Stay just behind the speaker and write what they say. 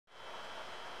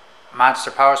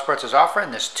Monster Powersports is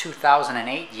offering this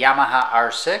 2008 Yamaha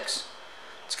R6.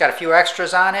 It's got a few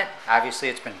extras on it. Obviously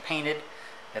it's been painted.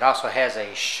 It also has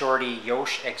a Shorty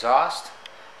Yosh exhaust.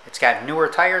 It's got newer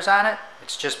tires on it.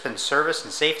 It's just been serviced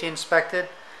and safety inspected.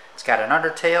 It's got an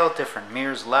undertail, different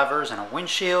mirrors, levers, and a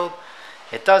windshield.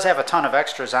 It does have a ton of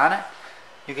extras on it.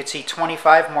 You can see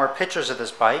 25 more pictures of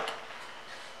this bike.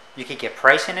 You can get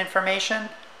pricing information,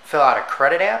 fill out a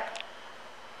credit app,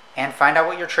 and find out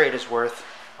what your trade is worth,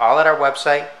 all at our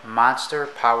website,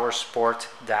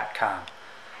 monsterpowersport.com.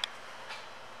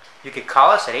 You could call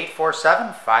us at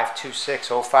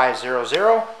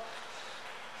 847-526-0500,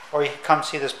 or you can come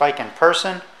see this bike in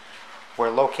person.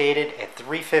 We're located at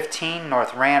 315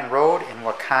 North Rand Road in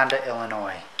Wauconda,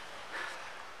 Illinois.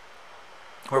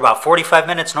 We're about 45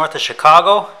 minutes north of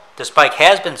Chicago. This bike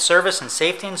has been serviced and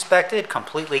safety inspected,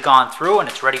 completely gone through, and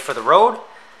it's ready for the road.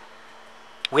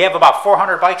 We have about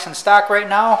 400 bikes in stock right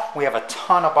now. We have a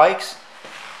ton of bikes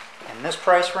in this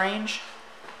price range.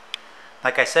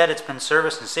 Like I said, it's been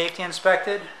serviced and safety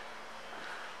inspected.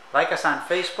 Like us on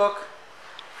Facebook.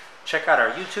 Check out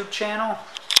our YouTube channel.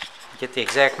 Get the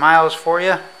exact miles for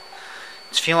you.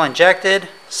 It's fuel injected,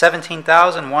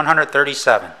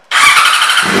 17,137.